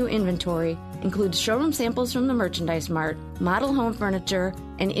nearly new inventory includes showroom samples from the Merchandise Mart, model home furniture,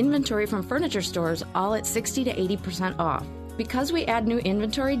 and inventory from furniture stores, all at 60 to 80% off. Because we add new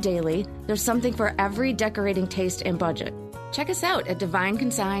inventory daily, there's something for every decorating taste and budget. Check us out at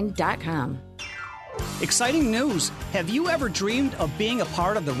divineconsign.com. Exciting news. Have you ever dreamed of being a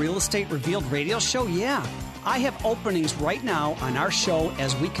part of the Real Estate Revealed radio show? Yeah. I have openings right now on our show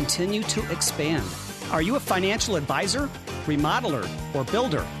as we continue to expand. Are you a financial advisor, remodeler, or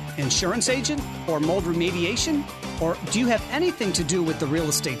builder, insurance agent, or mold remediation? Or do you have anything to do with the real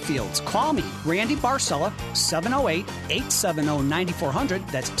estate fields? Call me, Randy Barcella,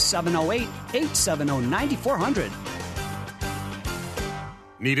 708-870-9400. That's 708-870-9400.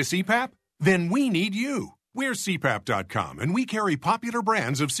 Need a CPAP? Then we need you. We're CPAP.com, and we carry popular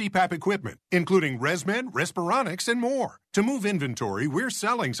brands of CPAP equipment, including ResMed, Respironics, and more. To move inventory, we're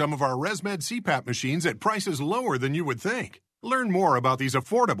selling some of our ResMed CPAP machines at prices lower than you would think. Learn more about these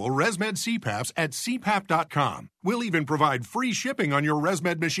affordable ResMed CPAPs at CPAP.com. We'll even provide free shipping on your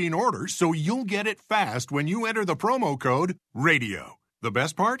ResMed machine order, so you'll get it fast when you enter the promo code RADIO. The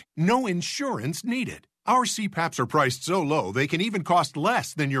best part? No insurance needed. Our CPAPs are priced so low they can even cost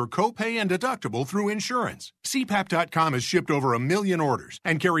less than your copay and deductible through insurance. CPAP.com has shipped over 1 million orders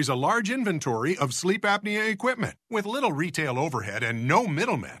and carries a large inventory of sleep apnea equipment. With little retail overhead and no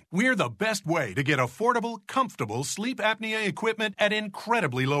middlemen, we're the best way to get affordable, comfortable sleep apnea equipment at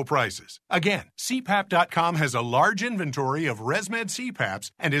incredibly low prices. Again, CPAP.com has a large inventory of ResMed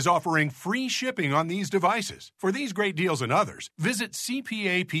CPAPs and is offering free shipping on these devices. For these great deals and others, visit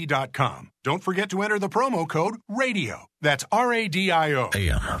CPAP.com. Don't forget to enter the promo code RADIO. That's RADIO.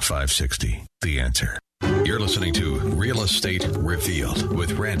 AM 560, The Answer. You're listening to Real Estate Revealed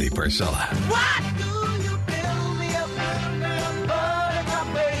with Randy Barcella. What do you build me up?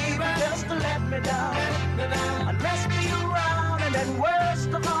 Buttercup, baby, just to let me down. I messed me around, and then worst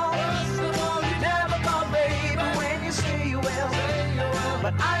of all, you never call, baby, when you say you will.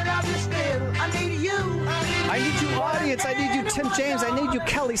 But I love you still. I need you. I need you, audience. I need you, Tim James. I need you,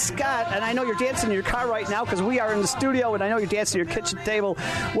 Kelly Scott. And I know you're dancing in your car right now because we are in the studio, and I know you're dancing at your kitchen table.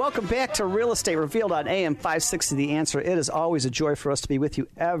 Welcome back to Real Estate Revealed on AM 560 The Answer. It is always a joy for us to be with you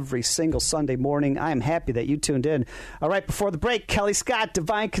every single Sunday morning. I am happy that you tuned in. All right, before the break, Kelly Scott,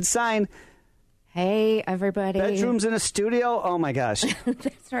 Divine Consign. Hey, everybody. Bedrooms in a studio? Oh, my gosh.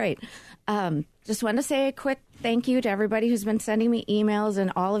 That's right. Just want to say a quick thank you to everybody who's been sending me emails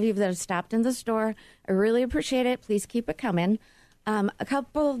and all of you that have stopped in the store. I really appreciate it. Please keep it coming. A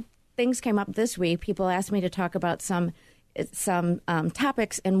couple things came up this week. People asked me to talk about some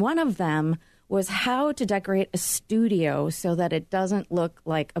topics, and one of them was how to decorate a studio so that it doesn't look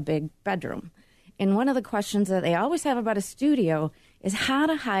like a big bedroom. And one of the questions that they always have about a studio is how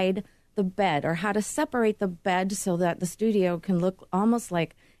to hide the bed or how to separate the bed so that the studio can look almost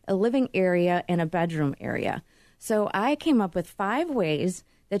like a living area and a bedroom area. So I came up with 5 ways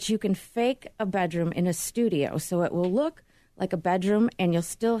that you can fake a bedroom in a studio so it will look like a bedroom and you'll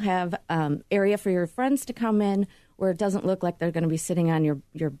still have area for your friends to come in where it doesn't look like they're going to be sitting on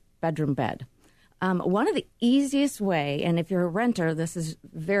your bedroom bed. One of the easiest way, and if you're a renter, this is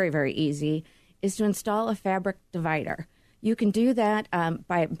very, very easy, is to install a fabric divider. You can do that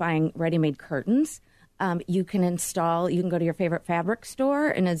by buying ready-made curtains. You can go to your favorite fabric store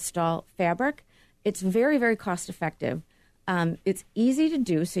and install fabric. It's very, very cost effective. It's easy to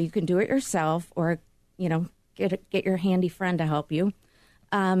do, so you can do it yourself or, get your handy friend to help you.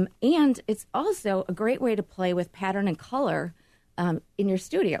 And it's also a great way to play with pattern and color in your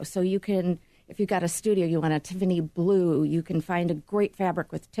studio. So you can, if you've got a studio, you want a Tiffany blue, you can find a great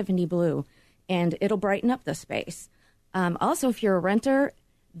fabric with Tiffany blue, and it'll brighten up the space. Also, if you're a renter,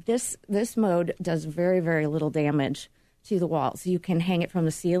 this mode does very, very little damage to the walls. You can hang it from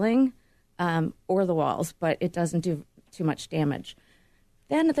the ceiling or the walls, but it doesn't do too much damage.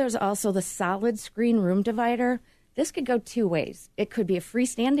 Then there's also the solid screen room divider. This could go 2 ways. It could be a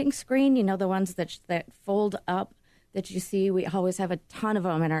freestanding screen, the ones that fold up that you see. We always have a ton of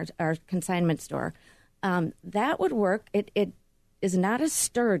them in our consignment store. That would work. It is not as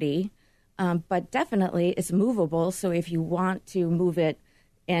sturdy, but definitely it's movable. So if you want to move it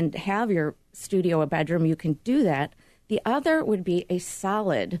and have your studio a bedroom, you can do that. The other would be a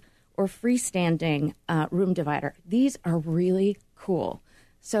solid or freestanding room divider. These are really cool.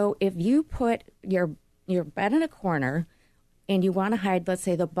 So if you put your bed in a corner and you want to hide, let's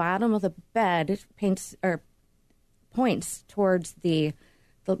say, the bottom of the bed points towards the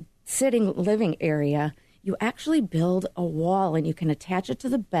sitting living area, you actually build a wall and you can attach it to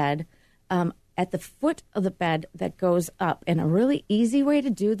the bed at the foot of the bed that goes up. And a really easy way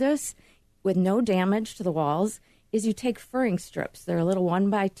to do this with no damage to the walls is you take furring strips. They're a little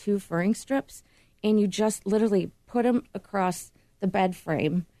 1x2 furring strips, and you just literally put them across the bed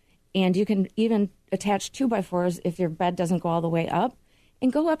frame. And you can even attach 2x4s if your bed doesn't go all the way up,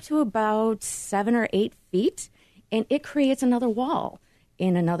 and go up to about 7 or 8 feet, and it creates another wall.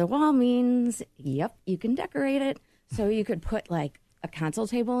 And another wall means, you can decorate it. So you could put like a console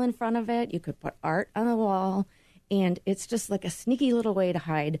table in front of it. You could put art on the wall, and it's just like a sneaky little way to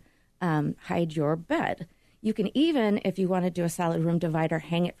hide your bed. You can even, if you want to do a solid room divider,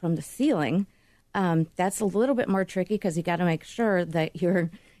 hang it from the ceiling. That's a little bit more tricky because you got to make sure that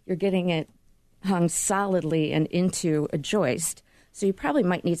you're getting it hung solidly and into a joist. So you probably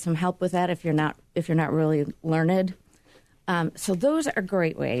might need some help with that if you're not really learned. So those are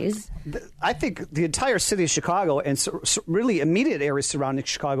great ways. I think the entire city of Chicago and really immediate areas surrounding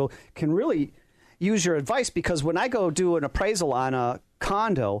Chicago can really use your advice, because when I go do an appraisal on a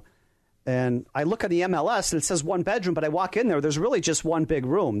condo and I look at the MLS and it says 1 bedroom, but I walk in there's really just one big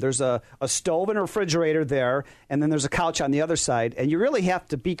room. There's a stove and a refrigerator there, and then there's a couch on the other side. And you really have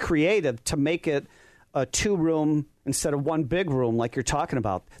to be creative to make it a 2-room instead of 1 big room like you're talking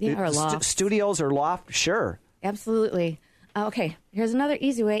about. Yeah, or loft. Studios or loft, sure. Absolutely. Okay, here's another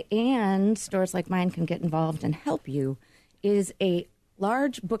easy way, and stores like mine can get involved and help you, is a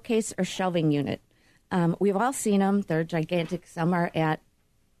large bookcase or shelving unit. We've all seen them. They're gigantic. Some are at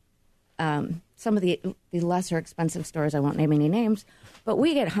some of the lesser expensive stores. I won't name any names, but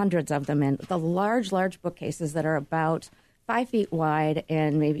we get hundreds of them in the large bookcases that are about 5 feet wide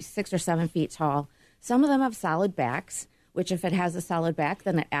and maybe 6 or 7 feet tall. Some of them have solid backs, which if it has a solid back,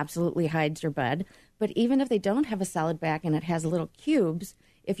 then it absolutely hides your bed. But even if they don't have a solid back and it has little cubes,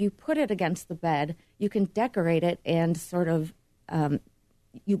 if you put it against the bed, you can decorate it and sort of,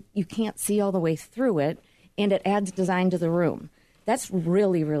 you can't see all the way through it, and it adds design to the room. That's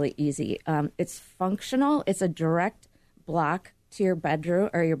really, really easy. It's functional. It's a direct block to your bedroom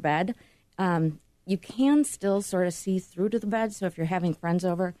or your bed. You can still sort of see through to the bed, so if you're having friends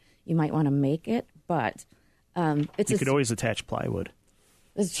over, you might want to make it, but you could always attach plywood.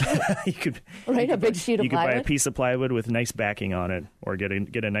 It's true. You could a big sheet of plywood. You could buy a piece of plywood with nice backing on it, or get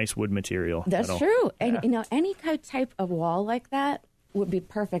a nice wood material. That's true. And any type of wall like that would be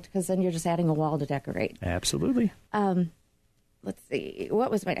perfect, because then you're just adding a wall to decorate. Absolutely. Let's see. What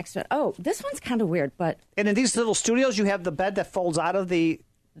was my next one? Oh, this one's kind of weird, but and in these little studios, you have the bed that folds out of the.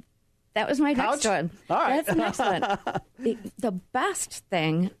 That was my couch? next one. All right. That's the next one. The best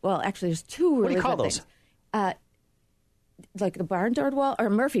thing, well, actually, there's two really What do you call good those? things. Like the barn door wall or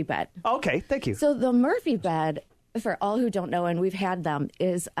Murphy bed. Okay, thank you. So the Murphy bed, for all who don't know, and we've had them,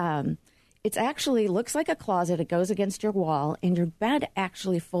 is it's actually looks like a closet. It goes against your wall, and your bed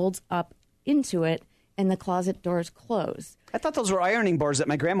actually folds up into it, and the closet doors close. I thought those were ironing boards that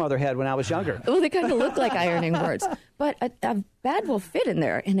my grandmother had when I was younger. Well, they kind of look like ironing boards. But a bed will fit in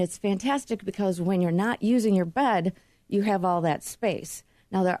there, and it's fantastic because when you're not using your bed, you have all that space.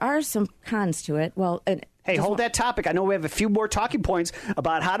 Now, there are some cons to it. Well, hey, hold that topic. I know we have a few more talking points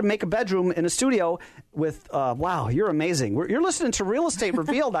about how to make a bedroom in a studio with, wow, you're amazing. You're listening to Real Estate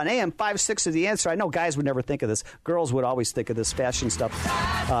Revealed on AM 560 The Answer. I know guys would never think of this. Girls would always think of this fashion stuff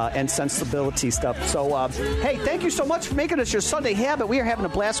and sensibility stuff. So, hey, thank you so much for making us your Sunday habit. We are having a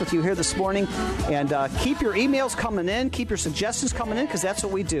blast with you here this morning. And keep your emails coming in. Keep your suggestions coming in, because that's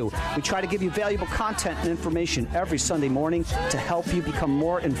what we do. We try to give you valuable content and information every Sunday morning to help you become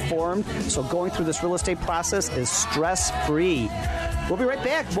more informed. So going through this real estate process is stress-free. We'll be right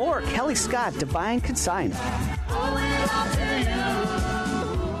back. More Kelly Scott, Divine Consignment.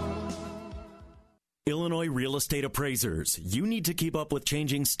 Illinois real estate appraisers, you need to keep up with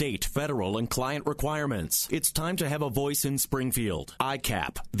changing state, federal, and client requirements. It's time to have a voice in Springfield.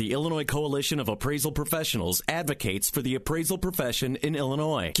 ICAP, the Illinois Coalition of Appraisal Professionals, advocates for the appraisal profession in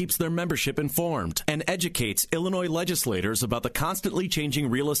Illinois, keeps their membership informed, and educates Illinois legislators about the constantly changing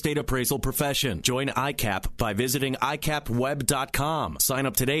real estate appraisal profession. Join ICAP by visiting icapweb.com. Sign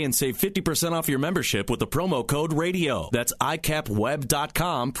up today and save 50% off your membership with the promo code RADIO. That's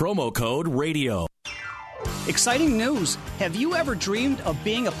icapweb.com, promo code RADIO. Exciting news. Have you ever dreamed of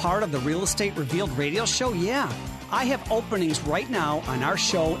being a part of the Real Estate Revealed radio show? Yeah. I have openings right now on our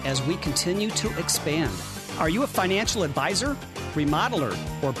show as we continue to expand. Are you a financial advisor, remodeler,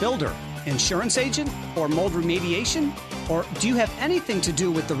 or builder, insurance agent, or mold remediation? Or do you have anything to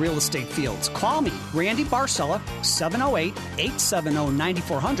do with the real estate fields? Call me, Randy Barcella,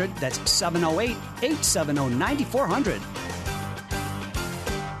 708-870-9400. That's 708-870-9400.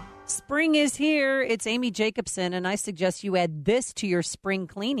 Spring is here. It's Amy Jacobson, and I suggest you add this to your spring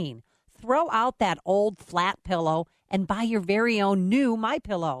cleaning. Throw out that old flat pillow and buy your very own new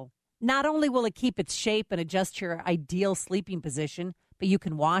MyPillow. Not only will it keep its shape and adjust your ideal sleeping position, but you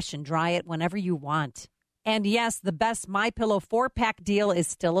can wash and dry it whenever you want. And yes, the best MyPillow 4-pack deal is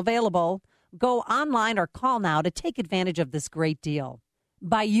still available. Go online or call now to take advantage of this great deal.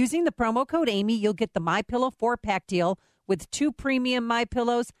 By using the promo code Amy, you'll get the MyPillow 4-pack deal with 2 premium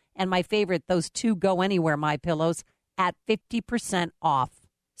MyPillows and my favorite, those 2 Go Anywhere MyPillows at 50% off.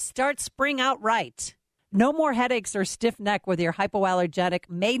 Start spring out right. No more headaches or stiff neck with your hypoallergenic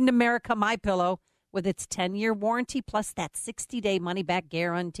Made in America MyPillow with its 10-year warranty plus that 60-day money-back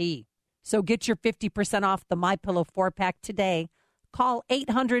guarantee. So get your 50% off the MyPillow 4-pack today. Call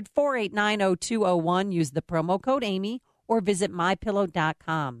 800-489-0201. Use the promo code Amy or visit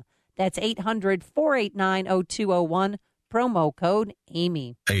MyPillow.com. That's 800-489-0201. Promo code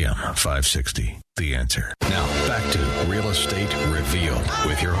Amy. AM 560, The Answer. Now, back to Real Estate Revealed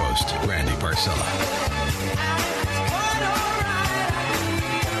with your host, Randy Barcella.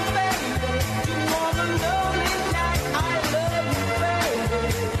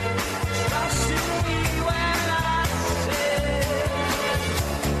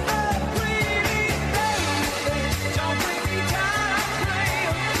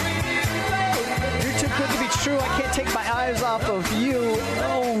 You're too good to be true. I can't take my eyes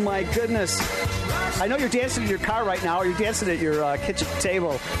my goodness. I know you're dancing in your car right now, or you're dancing at your kitchen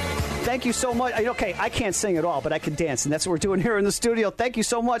table. Thank you so much. Okay, I can't sing at all, but I can dance, and that's what we're doing here in the studio. Thank you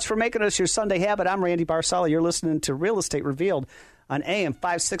so much for making us your Sunday habit. I'm Randy Barcella. You're listening to Real Estate Revealed on AM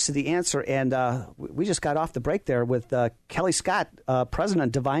 560 The Answer, and we just got off the break there with Kelly Scott, president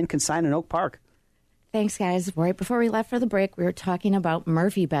of Divine Consign in Oak Park. Thanks, guys. Right before we left for the break, we were talking about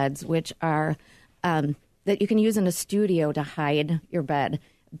Murphy beds, which are that you can use in a studio to hide your bed.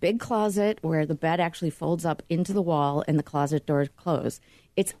 Big closet where the bed actually folds up into the wall and the closet doors close.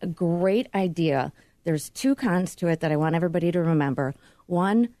 It's a great idea. There's two cons to it that I want everybody to remember.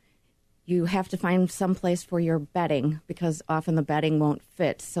 One, you have to find some place for your bedding because often the bedding won't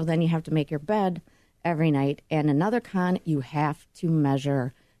fit. So then you have to make your bed every night. And another con, you have to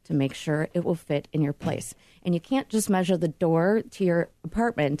measure to make sure it will fit in your place. And you can't just measure the door to your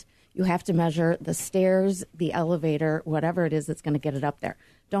apartment. You have to measure the stairs, the elevator, whatever it is that's going to get it up there.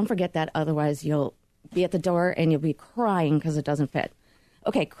 Don't forget that. Otherwise, you'll be at the door and you'll be crying because it doesn't fit.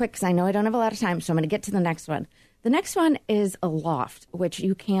 Okay, quick, because I know I don't have a lot of time, so I'm going to get to the next one. The next one is a loft, which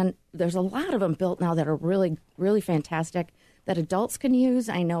you can, there's a lot of them built now that are really, really fantastic that adults can use.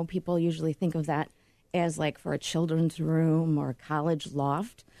 I know people usually think of that as like for a children's room or a college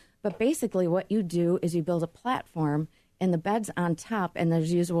loft. But basically what you do is you build a platform and the bed's on top and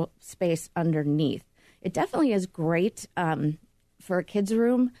there's usable space underneath. It definitely is great for a kid's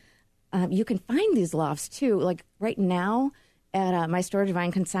room. You can find these lofts too. Like right now at my store,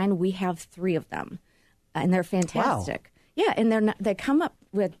 Divine Consign, we have 3 of them. And they're fantastic. Wow. Yeah, and they come up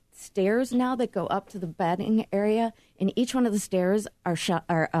with stairs now that go up to the bedding area, and each one of the stairs are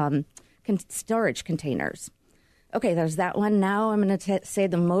storage containers. Okay, there's that one. Now I'm going to say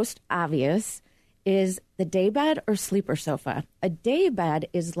the most obvious is the day bed or sleeper sofa. A day bed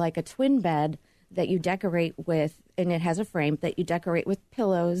is like a twin bed that you decorate with, and it has a frame that you decorate with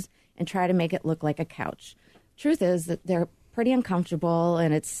pillows and try to make it look like a couch. Truth is that they're pretty uncomfortable,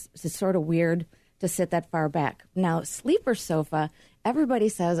 and it's sort of weird to sit that far back. Now, sleeper sofa, everybody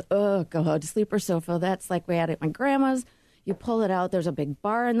says, oh, God, sleeper sofa, that's like we had at my grandma's. You pull it out, there's a big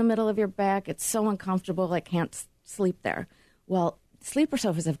bar in the middle of your back. It's so uncomfortable, I can't sleep there. Well, sleeper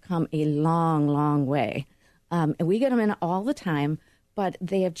sofas have come a long, long way. And we get them in all the time, but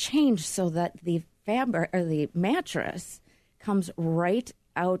they have changed so that the fabric or the mattress comes right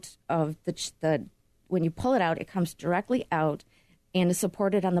out of the when you pull it out, it comes directly out and is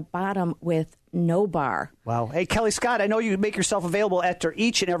supported on the bottom with no bar. Wow. Hey, Kelly Scott, I know you make yourself available after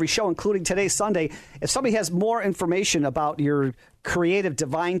each and every show, including today's Sunday. If somebody has more information about your creative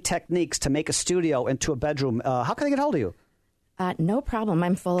divine techniques to make a studio into a bedroom, how can they get hold of you? No problem.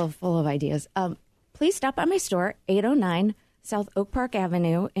 I'm full of ideas. Please stop by my store, 809 South Oak Park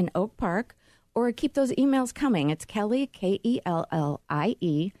Avenue in Oak Park, or keep those emails coming. It's Kelly, Kellie,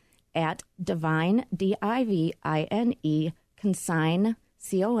 at Divine, Divine, Consign,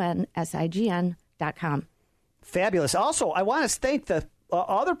 CONSIGN.com. Fabulous. Also, I want to thank the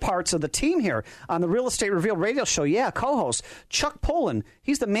other parts of the team here on the Real Estate Revealed radio show. Yeah, co-host Chuck Poland.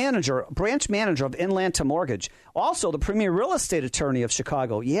 He's the branch manager of Inlanta Mortgage. Also, the premier real estate attorney of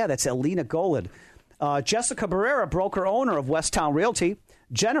Chicago. Yeah, that's Alina Golid. Jessica Barrera, broker-owner of Westtown Realty.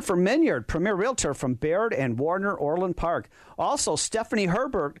 Jennifer Minyard, premier realtor from Baird and Warner Orland Park. Also, Stephanie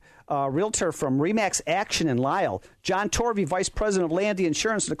Herbert, realtor from Remax Action in Lisle. John Torvey, vice president of Landy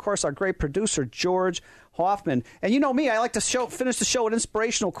Insurance. And, of course, our great producer, George Hoffman. And you know me, I like to finish the show with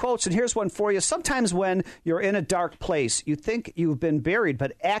inspirational quotes. And here's one for you. Sometimes when you're in a dark place, you think you've been buried,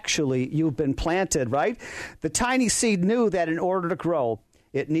 but actually you've been planted, right? The tiny seed knew that in order to grow,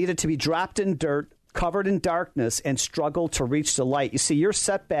 it needed to be dropped in dirt, covered in darkness, and struggle to reach the light. You see, your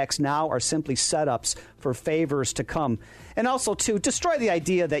setbacks now are simply setups for favors to come. And also, to destroy the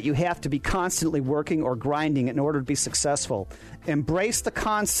idea that you have to be constantly working or grinding in order to be successful. Embrace the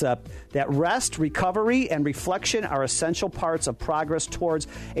concept that rest, recovery, and reflection are essential parts of progress towards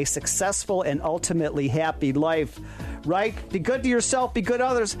a successful and ultimately happy life. Right? Be good to yourself, be good to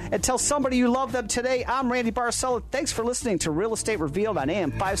others, and tell somebody you love them today. I'm Randy Barcella. Thanks for listening to Real Estate Revealed on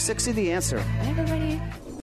AM 560 The Answer. Bye, everybody.